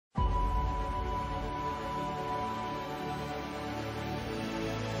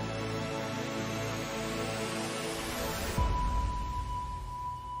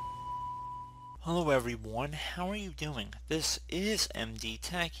Hello everyone, how are you doing? This is MD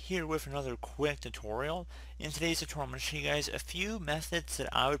Tech here with another quick tutorial. In today's tutorial I'm going to show you guys a few methods that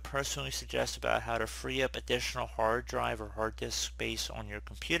I would personally suggest about how to free up additional hard drive or hard disk space on your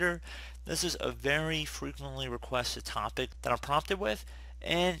computer. This is a very frequently requested topic that I'm prompted with,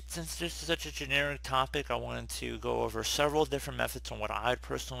 and since this is such a generic topic, I wanted to go over several different methods on what I'd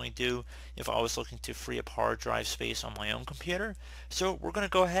personally do if I was looking to free up hard drive space on my own computer. So we're going to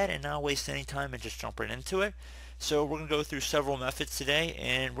go ahead and not waste any time and just jump right into it. So we're going to go through several methods today,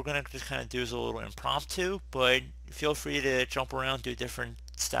 and we're going to just kind of do this a little impromptu, but feel free to jump around, do different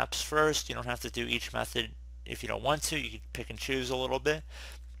steps first. You don't have to do each method if you don't want to. You can pick and choose a little bit.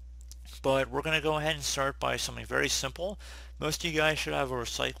 But we're going to go ahead and start by something very simple. Most of you guys should have a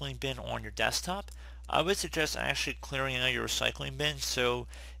recycling bin on your desktop. I would suggest actually clearing out your recycling bin. So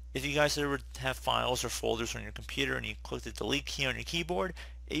if you guys ever have files or folders on your computer and you click the delete key on your keyboard,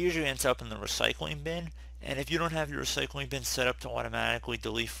 it usually ends up in the recycling bin. And if you don't have your recycling bin set up to automatically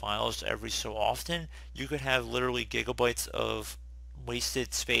delete files every so often, you could have literally gigabytes of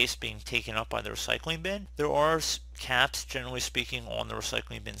wasted space being taken up by the recycling bin. There are caps, generally speaking, on the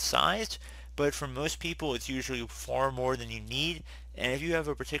recycling bin size, but for most people it's usually far more than you need. And if you have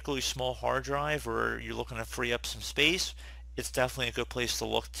a particularly small hard drive or you're looking to free up some space, it's definitely a good place to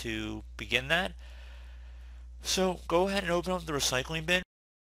look to begin that. So go ahead and open up the recycling bin.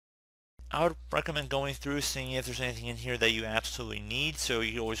 I would recommend going through, seeing if there's anything in here that you absolutely need. So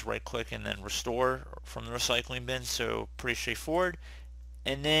you always right click and then restore from the recycling bin. So pretty straightforward.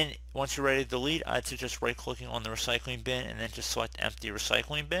 And then once you're ready to delete, I'd suggest right clicking on the recycling bin and then just select empty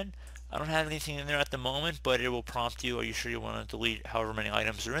recycling bin. I don't have anything in there at the moment, but it will prompt you, are you sure you want to delete however many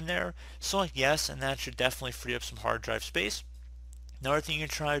items are in there? Select yes, and that should definitely free up some hard drive space. Another thing you can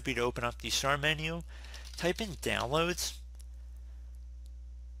try would be to open up the start menu, type in downloads.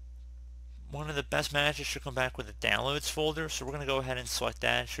 One of the best matches should come back with a downloads folder, so we're going to go ahead and select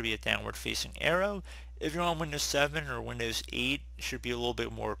that. It should be a downward facing arrow. If you're on Windows 7 or Windows 8, it should be a little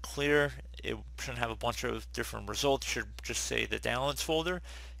bit more clear. It shouldn't have a bunch of different results. It should just say the downloads folder.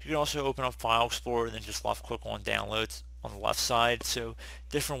 You can also open up File Explorer and then just left click on downloads on the left side. So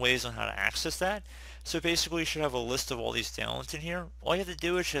different ways on how to access that. So basically you should have a list of all these downloads in here. All you have to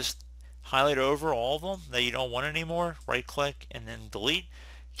do is just highlight over all of them that you don't want anymore, right click and then delete.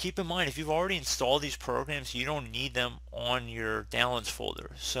 Keep in mind, if you've already installed these programs, you don't need them on your downloads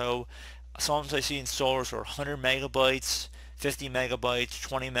folder. So sometimes I see installers are 100 megabytes, 50 megabytes,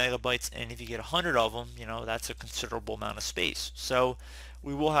 20 megabytes, and if you get 100 of them, that's a considerable amount of space. So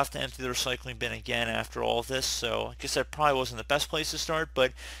we will have to empty the recycling bin again after all of this. So I guess that probably wasn't the best place to start,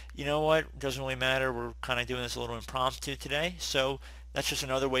 but you know what? It doesn't really matter. We're kind of doing this a little impromptu today. So that's just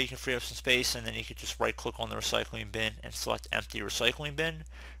another way you can free up some space, and then you can just right click on the recycling bin and select empty recycling bin.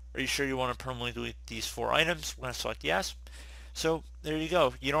 Are you sure you want to permanently delete these 4 items? We're going to select yes. So there you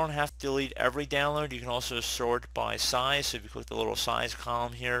go. You don't have to delete every download. You can also sort by size. So if you click the little size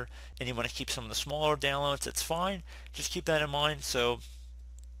column here and you want to keep some of the smaller downloads, that's fine. Just keep that in mind. So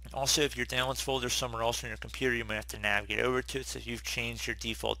also, if your downloads folder is somewhere else on your computer, you might have to navigate over to it. So if you've changed your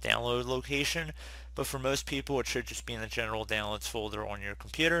default download location, but for most people, it should just be in the general downloads folder on your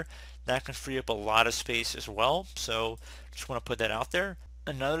computer. That can free up a lot of space as well. So just want to put that out there.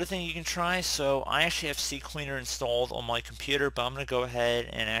 Another thing you can try, so I actually have CCleaner installed on my computer, but I'm going to go ahead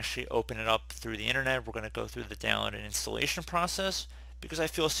and actually open it up through the internet. We're going to go through the download and installation process because I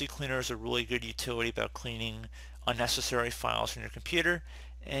feel CCleaner is a really good utility about cleaning unnecessary files from your computer.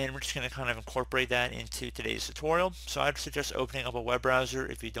 And we're just going to kind of incorporate that into today's tutorial. So I'd suggest opening up a web browser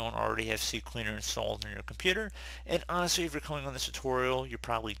if you don't already have CCleaner installed on your computer. And honestly, if you're coming on this tutorial, you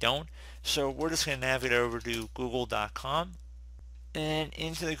probably don't. So we're just going to navigate over to google.com. And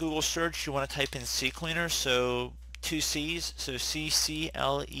into the Google search, you want to type in CCleaner, so 2 C's, so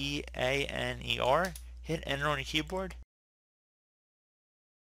CCleaner. Hit enter on your keyboard.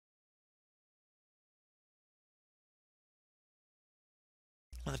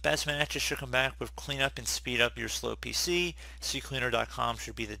 One of the best matches should come back with clean up and speed up your slow PC. CCleaner.com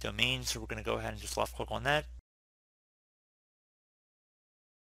should be the domain, so we're going to go ahead and just left click on that.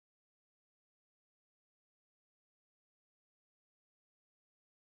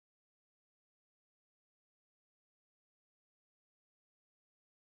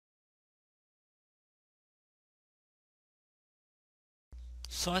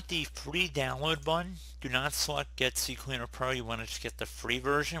 Select the free download button. Do not select Get CCleaner Pro. You want to just get the free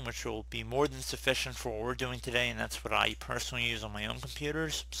version, which will be more than sufficient for what we're doing today, and that's what I personally use on my own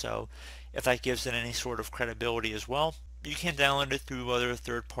computers. So if that gives it any sort of credibility as well. You can download it through other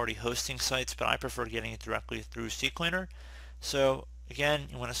third-party hosting sites, but I prefer getting it directly through CCleaner. So Again,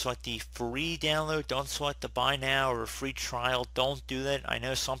 you want to select the free download. Don't select the buy now or free trial. Don't do that. I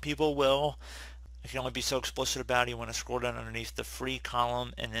know some people will. I can only be so explicit about it. You want to scroll down underneath the free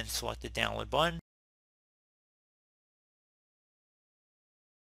column and then select the download button.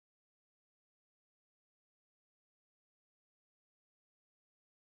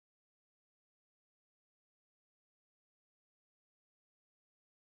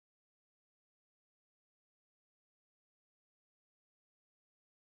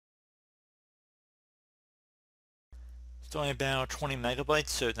 It's only about 20 megabytes,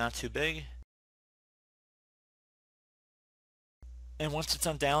 so not too big. And once it's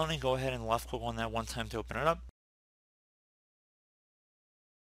done downloading, go ahead and left click on that one time to open it up.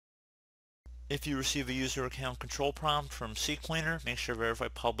 If you receive a user account control prompt from CCleaner, make sure Verify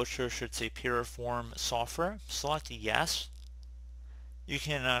Publisher should say Piriform Software. Select Yes. You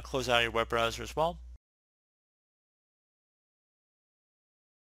can close out your web browser as well.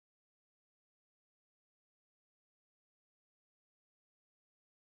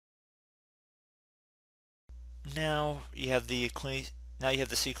 Now you have the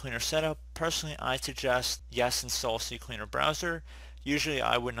CCleaner setup. Personally, I suggest yes, install CCleaner browser. Usually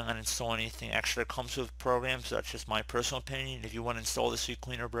I would not install anything extra that comes with programs. That's just my personal opinion. If you want to install the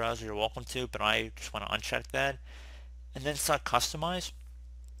CCleaner browser, you're welcome to, but I just want to uncheck that. And then select Customize.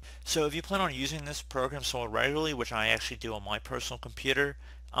 So if you plan on using this program so regularly, which I actually do on my personal computer,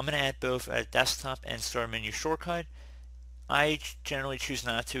 I'm going to add both a desktop and start menu shortcut. I generally choose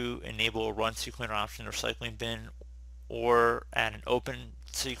not to enable a run CCleaner option in the recycling bin or add an open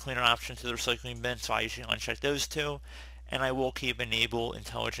CCleaner option to the recycling bin, so I usually uncheck those two. And I will keep enable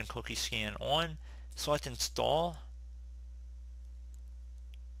intelligent cookie scan on. Select install.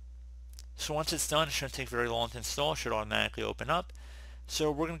 So once it's done, it shouldn't take very long to install. It should automatically open up.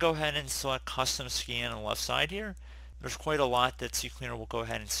 So we're going to go ahead and select custom scan on the left side here. There's quite a lot that CCleaner will go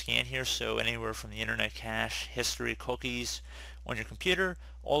ahead and scan here, so anywhere from the internet cache, history, cookies on your computer,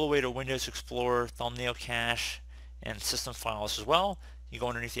 all the way to Windows Explorer, thumbnail cache, and system files as well. You go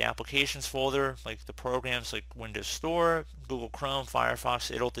underneath the applications folder, like the programs like Windows Store, Google Chrome,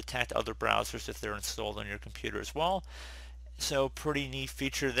 Firefox. It'll detect other browsers if they're installed on your computer as well. So pretty neat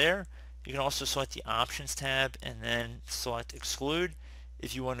feature there. You can also select the Options tab and then select Exclude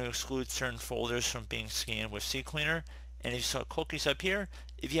if you want to exclude certain folders from being scanned with CCleaner. And if you select cookies up here,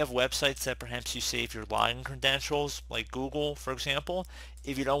 if you have websites that perhaps you save your login credentials, like Google, for example,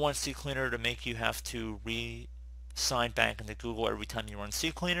 if you don't want CCleaner to make you have to sign back into Google every time you run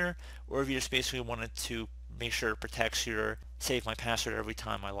CCleaner, or if you just basically wanted to make sure it protects your save my password every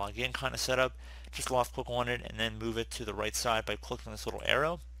time I log in kind of setup, just left click on it and then move it to the right side by clicking this little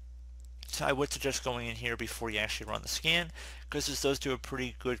arrow. So I would suggest going in here before you actually run the scan, because this does do a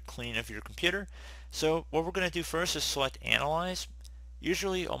pretty good clean of your computer. So what we're going to do first is select Analyze.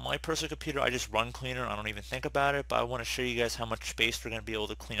 Usually on my personal computer I just run Cleaner, I don't even think about it, but I want to show you guys how much space we're going to be able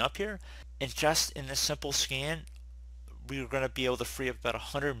to clean up here. And just in this simple scan, we're going to be able to free up about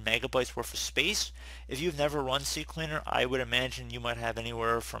 100 megabytes worth of space. If you've never run CCleaner, I would imagine you might have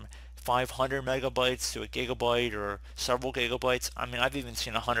anywhere from 500 megabytes to a gigabyte or several gigabytes. I mean, I've even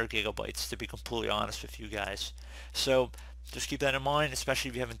seen 100 gigabytes, to be completely honest with you guys. So just keep that in mind, especially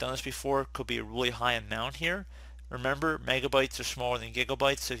if you haven't done this before. It could be a really high amount here. Remember, megabytes are smaller than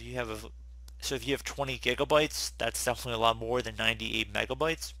gigabytes, so if you have 20 gigabytes, that's definitely a lot more than 98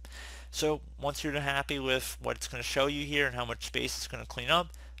 megabytes. So once you're happy with what it's going to show you here and how much space it's going to clean up,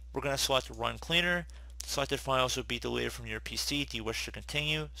 we're going to select Run Cleaner. Selected files will be deleted from your PC. Do you wish to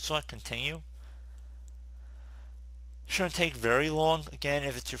continue? Select Continue. Shouldn't take very long. Again,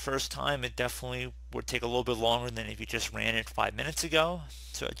 if it's your first time, it definitely would take a little bit longer than if you just ran it 5 minutes ago.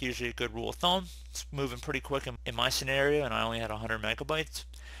 So it's usually a good rule of thumb. It's moving pretty quick in my scenario, and I only had 100 megabytes.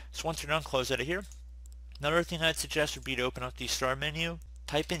 So once you're done, close out of here. Another thing I'd suggest would be to open up the Start menu,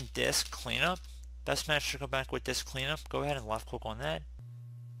 type in Disk Cleanup. Best match should come back with Disk Cleanup. Go ahead and left click on that.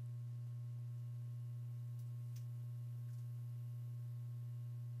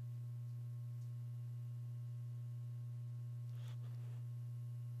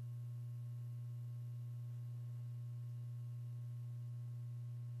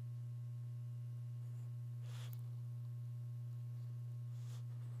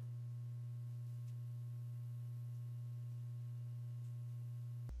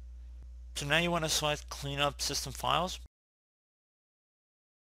 So now you want to select Clean Up System Files.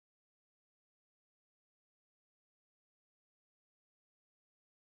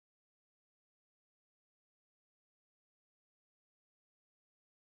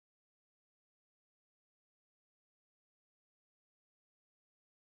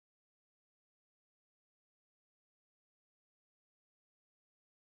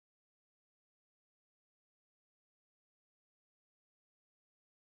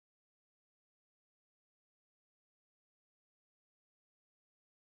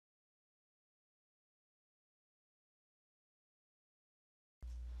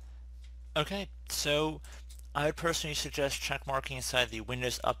 Okay, so I would personally suggest check marking inside the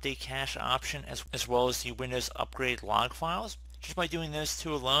Windows Update Cache option as well as the Windows Upgrade log files. Just by doing those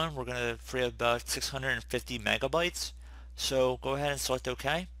two alone, we're going to free up about 650 megabytes. So go ahead and select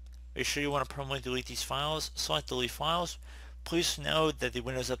OK. Make sure you want to permanently delete these files. Select Delete Files. Please note that the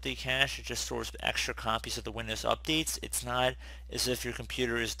Windows Update Cache just stores extra copies of the Windows updates. It's not as if your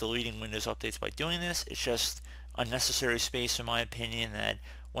computer is deleting Windows updates by doing this. It's just unnecessary space, in my opinion, that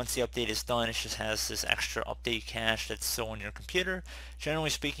once the update is done, it just has this extra update cache that's still on your computer. Generally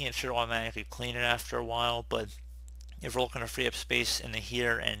speaking, it should automatically clean it after a while, but if we're looking to free up space in the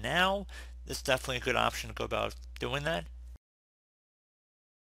here and now, this is definitely a good option to go about doing that.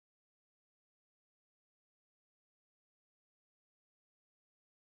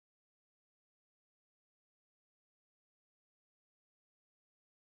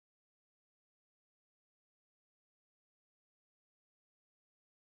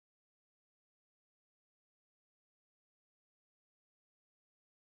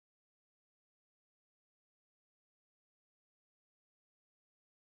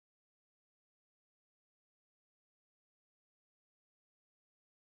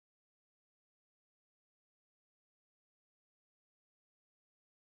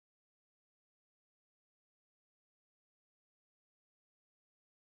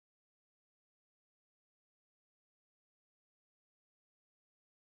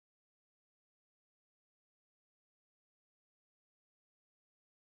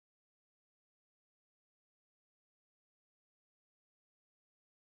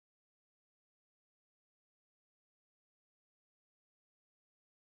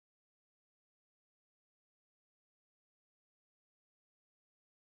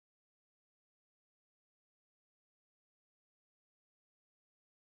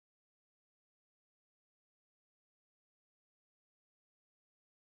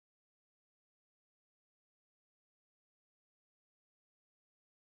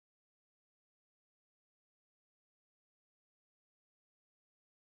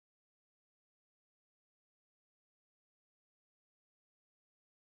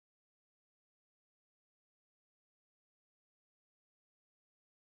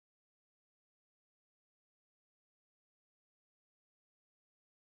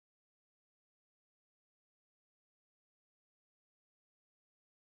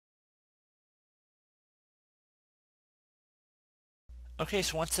 Okay,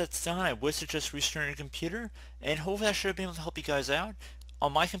 so once that's done, I would suggest restarting your computer, and hopefully I should have been able to help you guys out.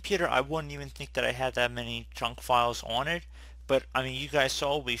 On my computer, I wouldn't even think that I had that many junk files on it, but I mean, you guys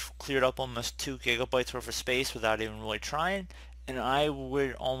saw we've cleared up almost 2 gigabytes worth of space without even really trying, and I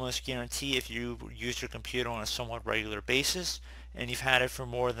would almost guarantee if you use your computer on a somewhat regular basis, and you've had it for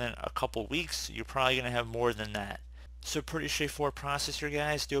more than a couple weeks, you're probably going to have more than that. So pretty straightforward process here,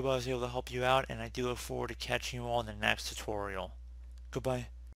 guys. Do hope I was able to help you out, and I do look forward to catching you all in the next tutorial. Goodbye.